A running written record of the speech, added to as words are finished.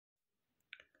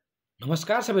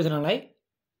नमस्कार सबैजनालाई।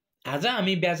 आज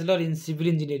हामी ब्याचलर इन सिभिल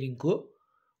इन्जिनियरिङ को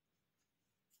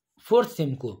 4th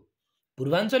सेम को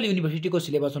पूर्वाञ्चल युनिभर्सिटीको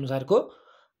सिलेबस अनुसारको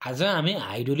आज हामी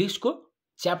हाइड्रोलिक्स को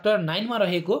च्याप्टर 9 मा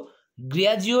रहेको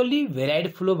ग्रेजुअली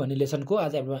भेराइड फ्लो भन्ने लेसनको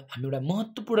आज हामी एउटा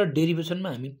महत्त्वपूर्ण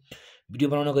डेरिभेसनमा हामी भिडियो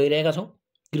बनाउन गइरहेका छौं।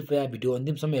 कृपया भिडियो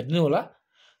अन्तिमसम्म हेर्नु होला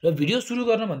र भिडियो सुरु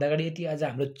गर्न भन्दा अगाडि यदि आज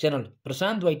हाम्रो च्यानल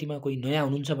प्रशान्त वाइटीमा कोही नयाँ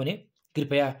हुनुहुन्छ भने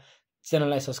कृपया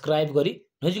च्यानललाई सब्स्क्राइब गरी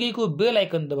नजिकैको बेल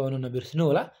आइकन दबाउन नबिर्सनु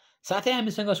होला। साथै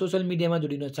हामीसँग सोशल मिडियामा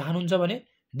जोडिन चाहनुहुन्छ भने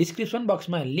डिस्क्रिप्सन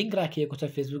बक्समा लिंक राखिएको छ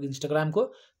फेसबुक इन्स्टाग्रामको,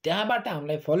 त्यहाँबाट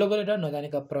हामीलाई फलो गरेर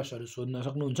नजानेका प्रश्नहरू सोध्न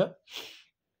सक्नुहुन्छ।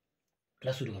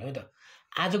 ल सुरु गरौँ है त।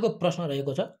 आजको प्रश्न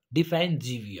रहेको छ डिफाइन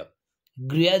जीवीएफ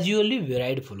ग्रेजुअली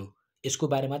भेराइड फ्लो। यसको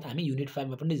बारेमा त हामी युनिट 5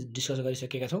 मा पनि डिस्कस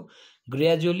गरिसकेका छौं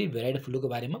ग्रेजुअली भेराइड फ्लोको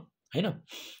बारेमा, हैन।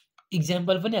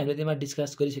 एक्जाम्पल पनि हामीले त्यसमा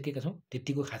डिस्कस गरिसकेका छौं,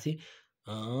 त्यतिको खासै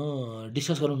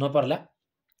डिस्कस गर्नु नपर्ला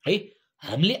है।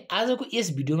 हामीले आजको यस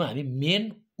भिडियोमा हामी मेन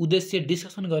उद्देश्य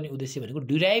डिस्कसन गर्ने उद्देश्य भनेको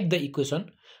derive the equation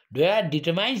that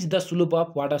determines the slope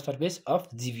of water surface of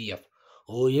जीवीएफ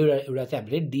हो। एउटा चाहिँ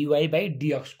हामीले dy बाइ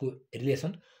dx को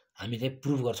रिलेसन हामी चाहिँ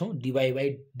प्रुभ गर्छौं। dy बाइ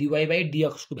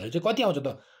dx को भ्यालु चाहिँ कति आउँछ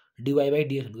त? dy बाइ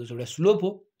dx भनेको एउटा स्लोप हो,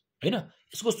 हैन।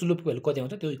 यसको स्लोपको भ्यालु कति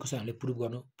आउँछ त्यो इक्वेसन हामीले प्रुभ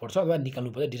गर्नुपर्छ अथवा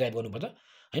निकाल्नु पर्छ, डिराइभ गर्नुपर्छ,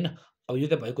 हैन। अब यो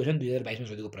त भयो क्वेशन 2022 मा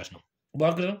सोधेको प्रश्न।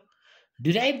 अब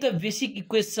derive the basic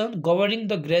equation governing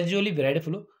the gradually भेराइड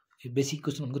flow. Basic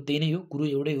equation भनेको त्यही नै हो, कुरो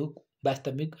एउटै हो,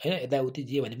 वास्तविक, हैन। यताउति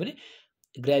जे भने पनि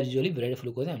ग्रेजुअली भेराइड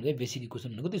फ्लोको चाहिँ हामीले बेसिक इक्वेसन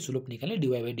भनेको त्यो स्लोप निकाल्ने, dy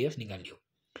बाइ dx निकाल्ने हो।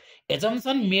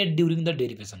 Assumption made during the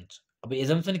डेरिभेसन्स। अब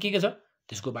एजम्पसन के छ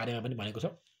त्यसको बारेमा पनि भनेको छ।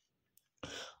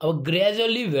 अब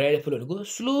ग्रेजुअली भेराइड फ्लो भनेको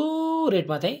स्लो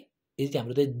रेटमा चाहिँ यदि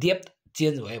हाम्रो चाहिँ डेप्थ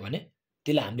चेन्ज भयो भने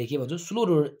त्यसलाई हामीले के भन्छौँ?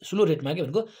 स्लो रेटमा के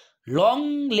भनेको लङ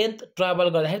लेन्थ ट्राभल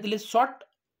गर्दाखेरि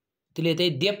त्यसले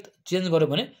चाहिँ डेप्थ चेन्ज गर्यो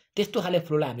भने त्यस्तो खाले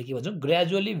फ्लोलाई हामीले के भन्छौँ?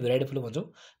 ग्रेजुअली भेराइड फ्लो भन्छौँ।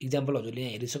 इक्जाम्पल हजुरले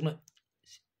यहाँ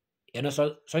हेर्न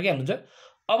सकिहाल्नुहुन्छ।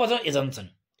 अब छ assumption.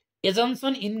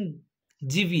 Assumption in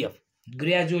जीवीएफ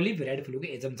gradually भेराइड फ्लोको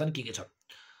assumption के छ?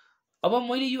 अब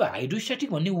मैले यो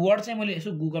हाइड्रोस्ट्याटिक भन्ने वर्ड चाहिँ मैले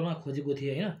यसो गुगलमा खोजेको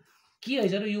थिएँ, हैन। के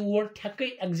रहेछ र यो वर्ड ठ्याक्कै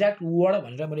एक्ज्याक्ट वर्ड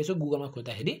भनेर मैले यसो गुगलमा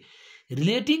खोज्दाखेरि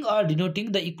relating or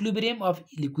डिनोटिङ the equilibrium of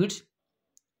liquids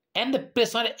and the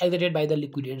pressure exerted by the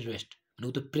liquid at rest.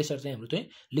 भनेको त्यो प्रेसर चाहिँ हाम्रो चाहिँ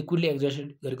लिक्विडले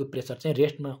एक्जर्ट गरेको प्रेसर चाहिँ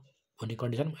रेस्टमा हुने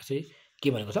कन्डिसन यसै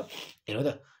के भनेको छ हेर्नु त।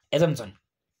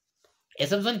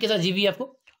 एजम्पसन के छ जीवीएफ को?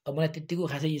 अब मलाई त्यतिको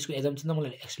खासै यसको एजम्पसन त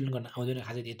मलाई एक्सप्लेन गर्न आउँदैन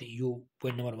खासै। त्यति यो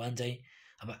पोइन्ट नम्बर 1 चाहिँ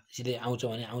अब सिधै आउँछ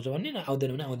भने आउँछ भन्ने, न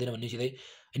आउँदैन भने आउँदैन भन्ने सिधै,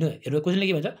 हैन। हेर्नु क्वेशनले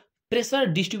के भन्छ? प्रेसर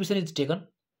डिस्ट्रिब्युसन इज टेकन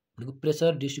भनेको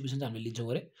प्रेसर डिस्ट्रिब्युसन चाहिँ हामीले लिन्छौँ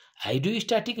गरे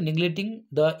हाइड्रोस्ट्याटिक neglecting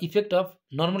the effect of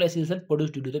normal acceleration produce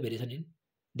due to the variation in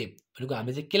depth. भनेको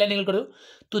हामीले चाहिँ केलाई नेग्लेक्ट गर्छौँ?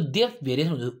 त्यो डेप्थ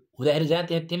भेरिएसन हुँदाखेरि जहाँ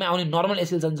त्यसमा आउने नर्मल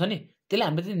एसिलेसन छ नि त्यसलाई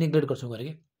हामीले चाहिँ नेग्लेक्ट गर्छौँ गरे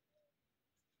के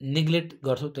नेग्लेक्ट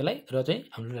गर्छौँ त्यसलाई, र चाहिँ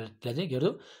हामीले त्यसलाई चाहिँ के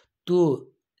गर्छौँ? त्यो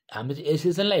हामीले चाहिँ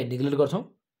एसिलेसनलाई नेग्लेक्ट गर्छौँ,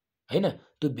 हैन।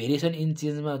 त्यो भेरिएसन इन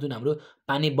चेन्जमा जुन हाम्रो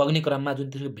पानी बग्ने क्रममा जुन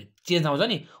त्यसको चेन्ज आउँछ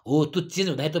नि, हो त्यो चेन्ज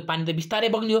हुँदाखेरि त्यो पानी त बिस्तारै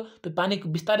बग्ने हो। त्यो पानीको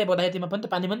बिस्तारै बग्दाखेरि त्यसमा पनि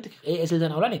त पानी पनि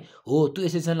एसिलेसन आउला नि, हो त्यो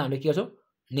एसिलेसनलाई हामीले के गर्छौँ?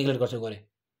 नेग्लेक्ट गर्छौँ गरे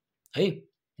है।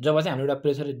 जब चाहिँ हाम्रो एउटा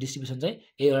प्रेसर डिस्ट्रिब्युसन चाहिँ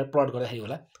एउटा प्लट गर्दाखेरि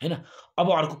होला, हैन। अब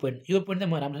अर्को पोइन्ट, यो पोइन्ट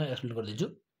चाहिँ म राम्रोसँग एक्सप्लेन गरिदिन्छु।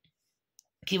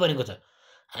 के भनेको छ?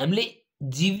 हामीले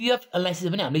जीवीएफ एनालाइसिस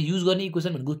पनि हामीले युज गर्ने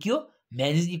इक्वेसन भनेको के हो?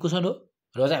 म्यानेज इक्वेसन हो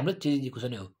र चाहिँ हाम्रो चेन्ज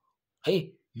इक्वेसन हो, है।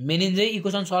 म्यानेज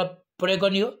इक्वेसन सल्भ प्रयोग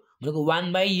गर्ने हो भनेको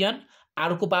 1/n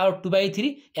r को पावर 2/3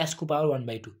 s को पावर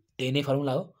 1/2 त्यही नै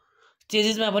फर्मुला हो।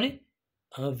 चेन्जेसमा पनि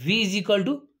v =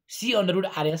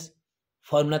 c/√rs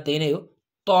फर्मुला त्यही नै हो।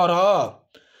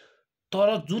 तर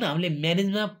जुन हामीले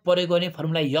म्यानेजमा प्रयोग गर्ने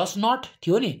फर्मुला यस नट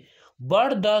थियो नि,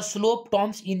 but the slope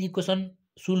terms in equation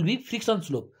should be friction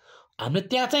slope. हामीले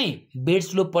त्यहाँ चाहिँ बेड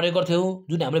स्लोप प्रयोग गर्थ्यौँ।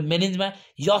 जुन हाम्रो म्यानेजमा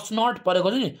यस नट प्रयोग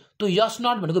गर्थ्यौँ नि, त्यो यस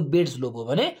नट भनेको बेड स्लोप हो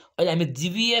भने अहिले हामी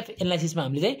जीवीएफ एनालाइसिसमा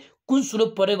हामीले चाहिँ कुन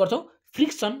स्लोप प्रयोग गर्छौँ?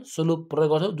 फ्रिक्सन स्लोप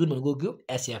प्रयोग गर्छौँ, जुन भनेको के हो?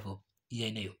 एसएफ हो।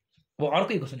 यही नै हो। अब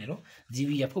अर्को इक्वेसन हेरौँ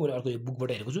जीवीएफ को। मैले अर्को यो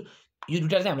बुकबाट हेरेको छु। यो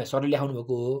दुईटा चाहिँ हामीलाई सरले लेखाउनु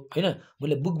भएको हो, हैन।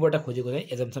 मैले बुकबाट खोजेको चाहिँ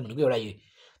एजम्पसन भनेको एउटा यो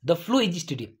the flow is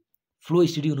steady. Flow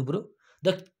steady हुनु पर्यो। द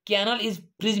क्यानल इज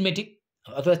प्रिजमेटिक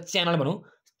अथवा च्यानल भनौँ,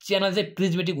 च्यानल चाहिँ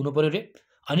प्रिजमेटिक हुनु पर्यो रे।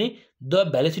 अनि the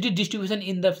velocity distribution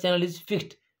in the channel is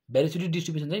fixed. Velocity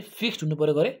distribution चाहिँ फिक्स्ड हुनु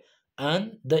पर्यो गरे।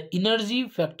 And the energy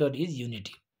factor is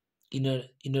unity.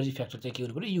 Energy factor चाहिँ के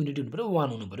हुनु पर्यो? युनिटी हुनु पर्यो, 1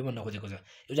 हुनु पर्यो भन्न खोजेको छ।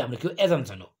 यो चाहिँ हाम्रो के हो?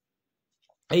 एजम्पसन हो,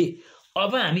 है।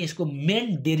 अब हामी यसको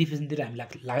मेन डेरिभेसनतिर हामी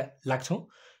लाग्छौँ।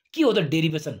 के हो त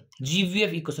डेरिभेसन?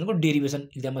 जीवीएफ इक्वेसनको डेरिभेसन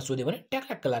इक्जाममा सोध्यो भने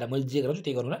ट्याक्क लाएर मैले जे गराउँछु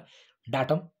त्यही गरौँ ल।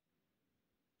 डाटम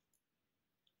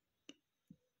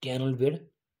क्यानल बेड,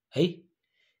 है।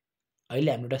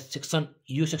 अहिले हाम्रो एउटा सेक्सन,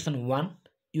 यो सेक्सन 1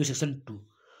 यो सेक्सन 2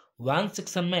 1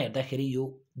 सेक्सनमा हेर्दाखेरि यो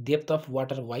डेप्थ अफ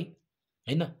वाटर y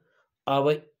हैन अब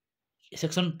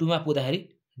सेक्सन 2 मा पुग्दाखेरि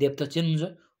डेप्थ चेन्ज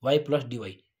हुन्छ y + dy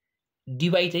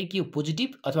dy चाहिँ के हो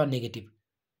पोजिटिभ अथवा नेगेटिभ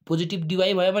पोजिटिभ dy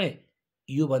भयो भने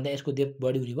यो भन्दा यसको डेप्थ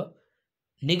बढी हुने भयो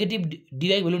नेगेटिभ dy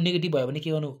भ्यालु नेगेटिभ भयो भने के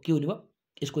हुने भयो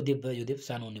यसको डेप्थ यो डेप्थ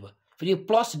सानो हुने भयो फेरि यो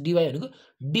प्लस dy भनेको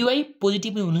dy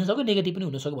पोजिटिभ पनि हुन सक्छ नेगेटिभ पनि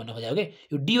हुन सक्छ भन्न खोजेको के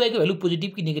यो dy को भ्यालु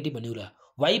पोजिटिभ कि नेगेटिभ भन्ने कुरा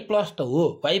y प्लस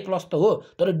त हो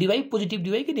तर dy पोजिटिभ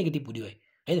dy कि नेगेटिभ dy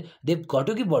है डेप्थ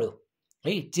घट्यो कि बढ्यो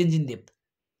है चेन्ज इन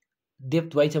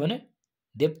डेप्थ y छ भने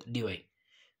depth dy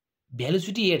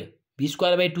velocity head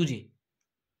v²/2g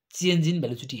change in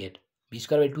velocity head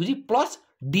v²/2g plus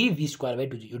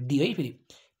dv²/2g यो d है फेरि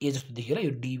ए जस्तो देखियो र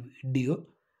यो d हो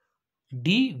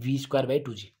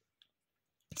dv²/2g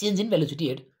change in velocity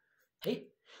head है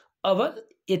अब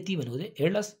यति भनेको चाहिँ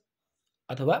हेड लस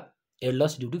अथवा head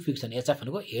loss due to friction HF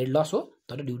भनेको हेड लस हो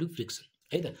तर ड्यू टु फ्रिक्सन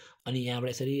है त अनि यहाँबाट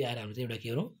यसरी आएर हाम्रो चाहिँ एउटा के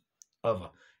गरौँ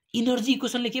अब इनर्जी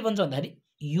इक्वेसनले के भन्छ भन्दाखेरि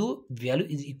यो भ्यालु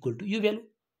इज इक्वल टु यो भ्यालु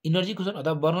इनर्जी इक्वेसन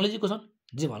अथवा बर्नौलीज इक्वेसन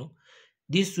जे भनौँ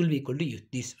this will be equal to यो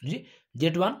दिस भनेपछि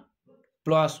z1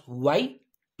 plus y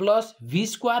plus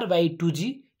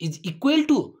v²/2g is equal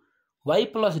to y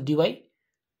plus dy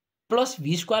plus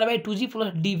v²/2g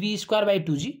plus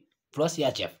dv²/2g plus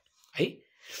hf है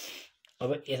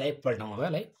अब यसलाई पल्टाउँ अब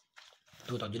है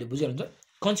त्यो त हजुरले बुझिहाल्नुहुन्छ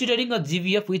considering a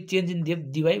GVF with change in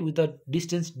depth dy with the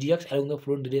distance dx along the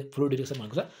flow direction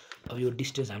भनेको छ अब यो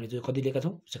डिस्टेन्स हामीले चाहिँ कति लिएका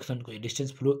छौँ सेक्सनको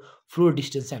डिस्टेन्स फ्लो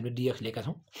डिस्टेन्स चाहिँ हामीले dx लिएका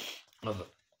छौँ अब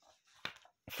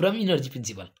फ्रम इनर्जी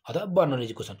प्रिन्सिपल अथवा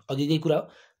बर्नौलीज इक्वेसन अघिकै कुरा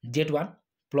हो z1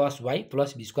 plus y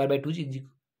plus v²/2g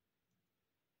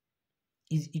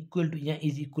is equal to यहाँ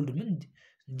इज इक्वल टु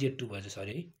z2 भएछ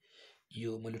सरी है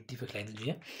यो मैले डिफेक्ट लगाइदिन्छु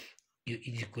यहाँ यो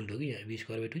इज इक्वल टु कि यहाँ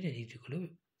v²/2 यहाँ इज इक्वल टु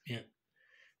यहाँ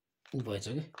ऊ भएछ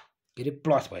कि के अरे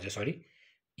प्लस भएछ सरी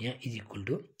यहाँ इज इक्वल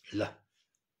टु ल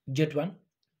z1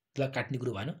 ल काट्ने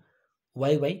कुरो भएन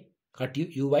y काटियो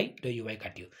यो y र यो y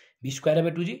काटियो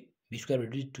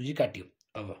v²/2g काटियो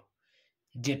अब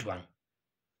z1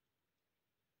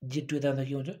 z2 यता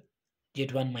के हुन्छ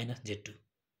z1 माइनस z2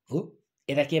 हो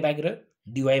यता के बाँकी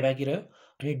रह्यो dy बाँकी रह्यो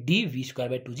अनि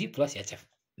dv²/2g प्लस hf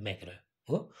बाँकी रह्यो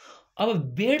हो अब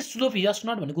बेड स्लोप यस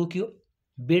नट भनेको के हो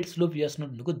बेड स्लोप यस नट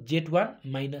भनेको z1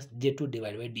 minus z2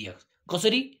 divide by dx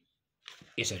कसरी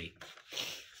यसरी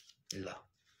ल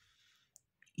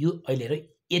यो अहिले हेर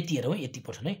यति हेरौँ यति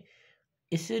पर्छ है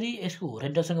यसरी यसको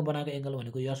होराइजन्टलसँग बनाएको एङ्गल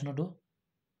भनेको यस नट हो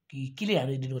कि केले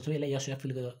हामीले दिनुपर्छ यसलाई यस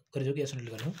फिल गरेछौँ कि यस not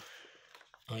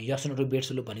गरेछौँ yes not bed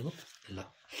slope भनेको ल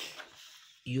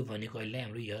यो भनेको अहिले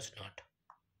हाम्रो यस नट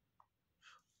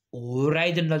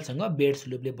होराइजन्टलसँग बेड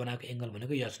स्लोपले बनाएको एङ्गल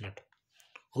भनेको यस नट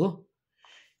हो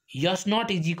यस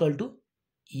नट इज इक्वल टु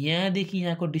यहाँदेखि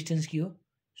यहाँको डिस्टेन्स के हो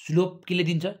स्लोप केले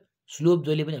दिन्छ स्लोप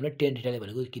जहिले पनि हामीलाई टेन थीटाले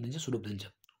भनेको के दिन्छ स्लोप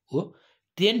दिन्छ हो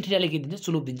टेन थीटाले के दिन्छ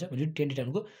स्लोप दिन्छ भनेपछि टेन थीटा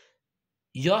भनेको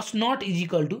यस नट इज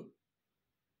इक्वल टु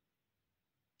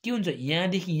के हुन्छ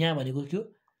यहाँदेखि यहाँ भनेको के हो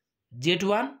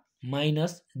z1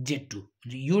 माइनस z2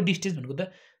 यो डिस्टेन्स भनेको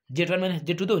त z1 माइनस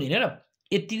z2 त हुने होइन र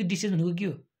यतिको डिस्टेन्स भनेको के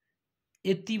हो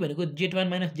यति भनेको z1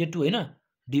 माइनस z2 होइन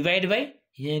डिभाइड बाई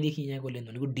यहाँदेखि यहाँको लेन्थ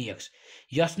भनेको dx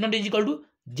yes not is equal to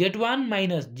z1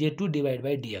 minus z2 divide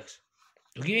by dx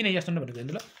हो कि होइन यस नट भनेको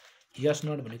हेर्नु ल यस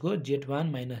नट भनेको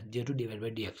z1 minus z2 divide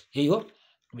by dx यही हो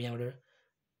अब यहाँबाट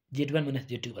z1 माइनस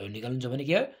z2 भयो निकाल्नु छ भने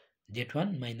के हो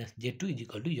z1 minus z2 is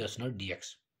equal to yes not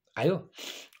dx आयो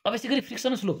अब यसै गरी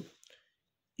फ्रिक्सन स्लोप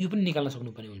यो पनि निकाल्न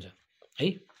सक्नुपर्ने हुन्छ है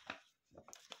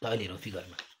ल अहिले हेरौँ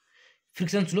फिगरमा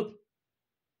फ्रिक्सन स्लोप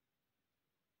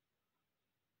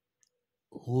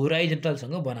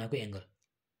होराइजन्टलसँग बनाएको एङ्गल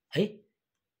है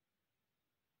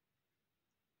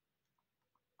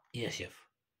एसएफ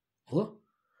हो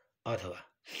अथवा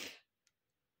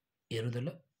हेर्नु त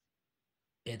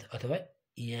ल अथवा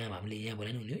यहाँ हामीले यहाँ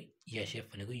बनाएन हुने हो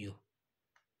एसएफ भनेको यो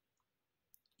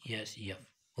एसएफ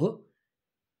हो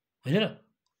होइन र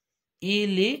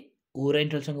एले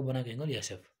होराइजन्टलसँग बनाएको एङ्गल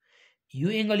एसएफ यो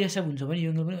एङ्गल एसएफ हुन्छ भने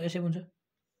यो एङ्गल पनि एसएफ हुन्छ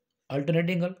अल्टरनेट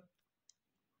एङ्गल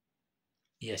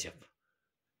एसएफ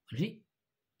भनेपछि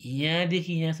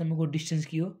यहाँदेखि यहाँसम्मको डिस्टेन्स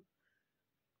के हो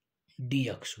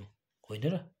डिएक्स हो होइन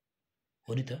र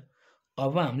हो नि त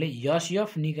अब हामीले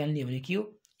एसएफ निकाल्ने भने के हो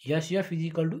SF is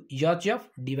equal to HF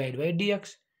divide by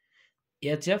dx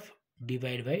HF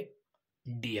divide by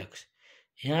dx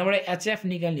यहाँबाट एचएफ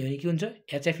निकाल्ने भने के हुन्छ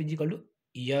HF is equal to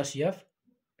SF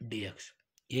dx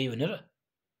यही हो र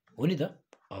हो नि त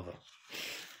अब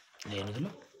हेर्नु त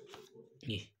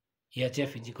ल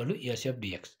HF is equal to SF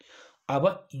dx अब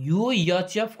यो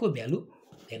एचएफ को भ्यालु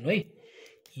हेर्नु है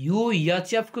यो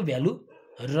एचएफ को भ्यालु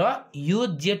र यो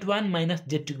z1 माइनस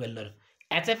z2 को भ्यालु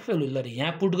एचएफ भ्यालु ल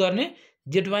यहाँ पुट गर्ने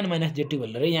z1 - z2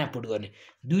 भ्यालु ल यहाँ पुट गर्ने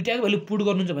दुईटाको भ्यालु पुट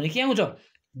गर्नुहुन्छ भने के आउँछ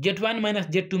z1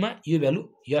 - z2 मा यो value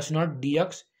s0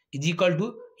 dx is equal to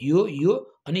यो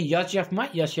अनि sf मा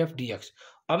sf dx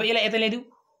अब यसलाई यता ल्याइदिउ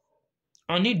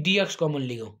अनि dx common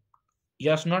लिगौ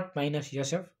s0 -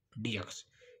 sf dx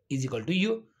is equal to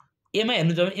यो एमा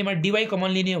हेर्नु छ भने एमा dy कमन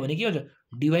लिने हो भने के हुन्छ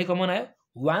dy कमन आयो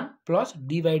 1 प्लस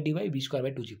dy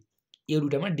v²/2g यो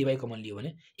दुटामा dy कमन लियो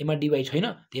भने एमा dy छैन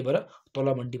त्यही भएर तल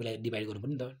मल्टिप्लाई डिभाइड गर्नु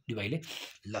पर्ने त dy ले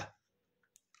ल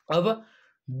अब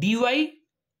dy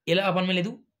यसलाई अपनमा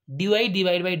ल्याइदिउ dy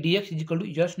divide by dx is equal to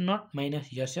s0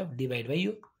 - sf divide by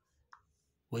यो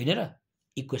होइन र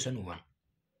इक्वेसन 1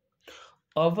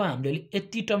 अब हामीले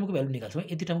यति टर्मको भ्यालु निकाल्छौं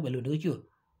यति टर्मको भ्यालु भनेको के हो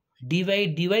dy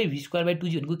v²/2g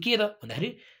भनेको के त भन्दाखेरि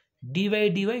dy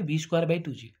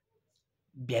v²/2g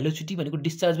भेलोसिटी भनेको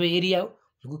डिस्चार्ज बाइ एरिया हो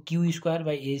भनेको q²/a²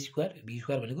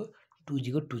 v² भनेको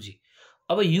 2g को 2g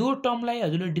अब यो टर्मलाई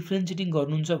हजुरले डिफरेन्शिएटिङ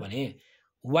गर्नुहुन्छ भने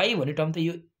y भन्ने टर्म त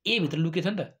यो a भित्र लुकेछ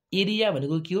नि त एरिया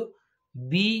भनेको के हो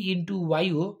b * y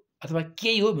हो अथवा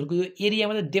के हो भनेको यो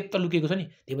एरियामा त डेप्थ लुकेको छ नि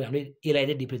त्यही भएर हामीले यसलाई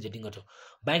चाहिँ डिफरेन्शिएटिङ गर्छौं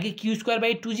बाकी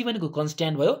q²/2g भनेको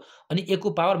कन्स्ट्यान्ट भयो अनि a को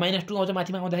पावर -2 आउँछ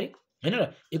माथिमा आउँदाखेरि हैन र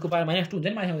a को पावर -2 हुन्छ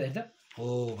नि माथिमा आउँदाखेरि त हो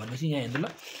भनेपछि यहाँ हेर्नु ल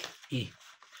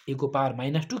a को पावर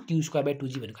 -2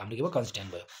 q²/2g भनेको हाम्रो के भयो कन्स्ट्यान्ट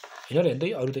भयो हैन र हेर्नु त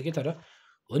यो अरु त के छ र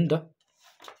हो नि त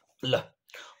ल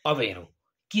अब हेरौं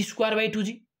q²/2g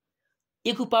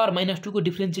a को पावर -2 को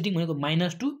डिफरेन्शिएटिङ भनेको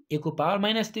 -2 a को पावर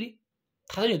 -3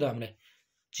 थाहा छ नि त हामीलाई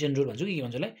चेन रुल भन्छौ के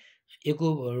भन्छ यसलाई a को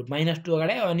 -2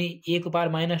 अगाडि अनि a को पावर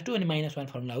 -2 अनि -1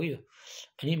 फर्मुला हो यो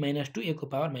अनि -2 a को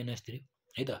पावर -3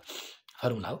 है त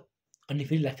फर्मुला हो अनि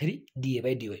फेरि लाग्थ्री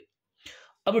dA/dy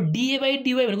अब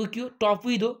dA/dy भनेको के हो टप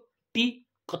विथ हो t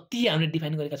कति हामीले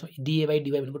डिफाइन गरेका छौं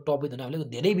dA/dy भनेको टप विथ भने हामीले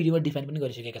धेरै भिडियोमा डिफाइन पनि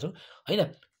गरिसकेका छौं हैन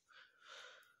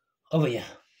अब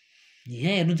यहाँ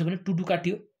हेर्नुहुन्छ भने 2 2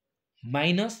 काट्यो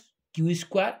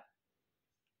 -q²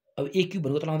 अब a क्यूब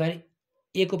भनेको त लाउँदाखेरि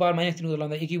a को पावर -3 को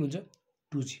लाउँदा a क्यूब हुन्छ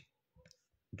 2g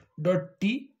डट t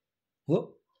हो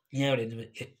यहाँबाट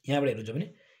हेर्नुहुन्छ भने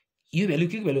यो भ्यालु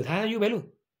के भ्यालु थाहा यो भ्यालु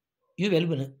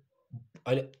भने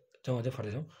अहिले चाहिँ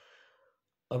फर्दै छौं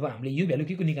अब हामीले यो भ्यालु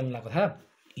के को निकाल्न लाग्यो थाहा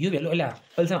यो भ्यालु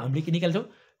अहिले हामीले के निकाल्छौं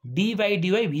d/dy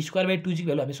v²/2g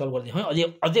भ्यालु हामी सल्भ गर्दै छौं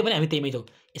अझै पनि हामी त्यहीमै छौं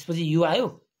यसपछि यो आयो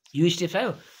यो स्टेप्स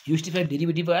आयो यो स्टेप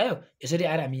डेरिभेटिभ आयो यसरी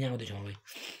आएर हामी यहाँ आउँदै छौं अब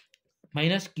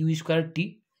 -q²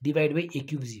 divide by a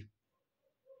cube g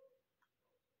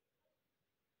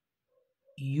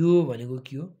यो भनेको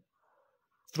के हो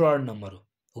फ्रड नम्बर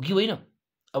हो कि होइन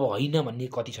अब होइन भन्ने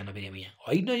कति छन् फेरि अब यहाँ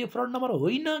होइन यो फ्रड नम्बर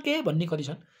होइन के भन्ने कति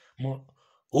छन् म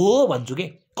हो भन्छु के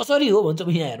कसरी हो भन्छ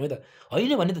यहाँ हेर्नु है त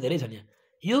होइन भन्ने त धेरै छन् यहाँ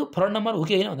यो फ्रड नम्बर हो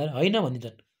कि होइन भन्दा होइन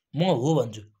भनिन्छन् म हो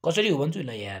भन्छु कसरी हो भन्छु ल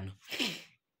यहाँ हेर्नु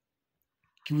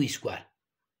q²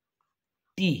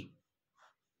 t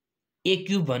a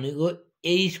क्यूब भनेको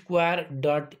a²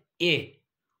 .a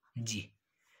g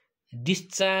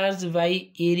discharge by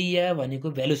area भनेको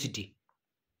भेलोसिटी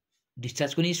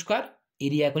डिस्चार्जको नि स्क्वायर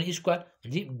एरियाको नि स्क्वायर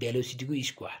भनेपछि भेलोसिटीको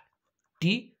स्क्वायर t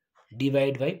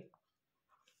डिभाइड बाइ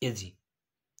एजी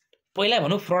पहिला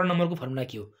भनौं फ्रड नम्बरको फर्मुला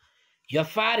के हो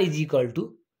fr is equal to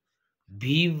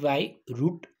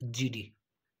v/√gd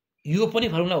यो पनि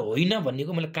फर्मुला होइन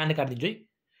भन्नेको मैले कान काट्दिन्छु है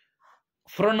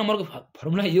फ्रड नम्बरको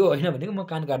फर्मुला यो होइन भनेको म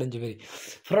कान काट्दिन्छु फेरि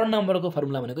फ्रड नम्बरको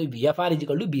फर्मुला भनेको fr is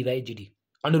equal to v/gd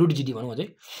 √gd भनौं अझै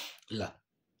ल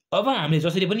अब हामीले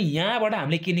जसरी पनि यहाँबाट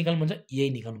हामीले के निकाल्नु भन्छ यही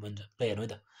निकाल्नु भन्छ ल हेर्नु है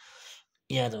त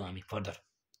यहाँ जाउँ हामी फर्दर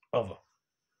अब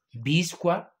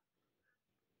v²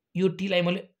 यो t लाई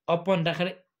मैले अपन राखेर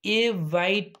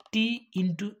a/t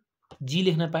 * g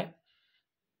लेख्न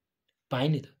पाएँ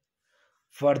नि त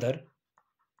further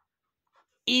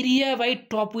area by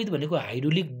top with भनेको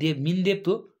हाइड्रोलिक डेप्थ मिन डेप्थ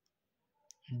हो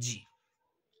g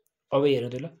अब हेर्नु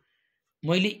त ल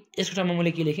मैले यसको ठाउँमा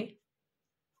मैले के लेखेँ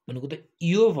भनेको त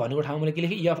यो भनेको ठाउँमा मैले के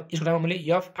लेखेँ यसको ठाउँमा मैले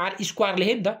fr²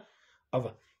 लेखेँ नि त अब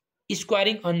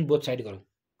स्क्वायरिङ अन बोथ साइड गरौँ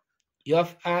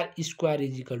fr²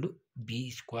 is equal to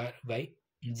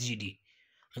v²/gd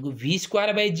भनेको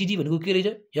v²/gd भनेको के रहेछ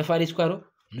fr² हो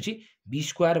भनेपछि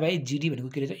v²/gd भनेको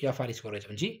के रहेछ fr² रहेछ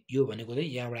भनेपछि यो भनेको चाहिँ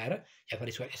यहाँबाट आएर fr²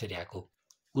 यसरी आएको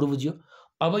कुरो बुझ्यो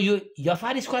अब यो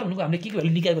fr² भनेको हामीले के भ्यालु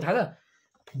निकालेको थाहा छ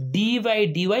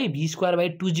d/dy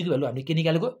v²/2g को भ्यालु हामीले के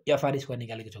निकालेको fr²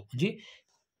 निकालेको छौं भनेपछि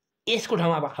यसको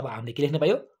ठाउँमा अब हामीले के लेख्न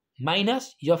पायो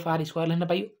 -fr² लेख्न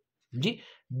पायो भनेपछि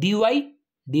dy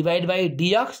divide by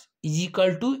dx is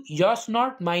equal to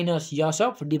s0 -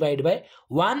 sf divide by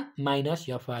 1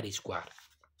 - fr².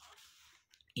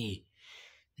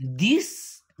 This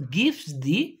gives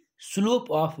the slope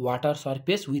of water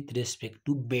surface with respect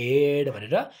to bed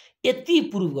भनेर यति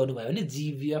प्रुभ गर्नुभयो भने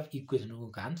GVF इक्वेसनको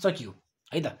काम सकियो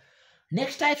है त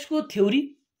नेक्स्ट टाइप्सको थ्योरी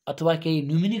अथवा केही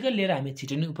न्युमेरिकल लिएर हामी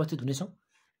छिटो नै उपस्थित हुनेछौँ।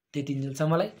 त्यति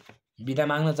दिनसम्मलाई बिदा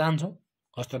माग्न चाहन्छौँ।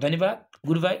 हस्त, धन्यवाद,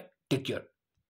 गुड बाई, टेक केयर।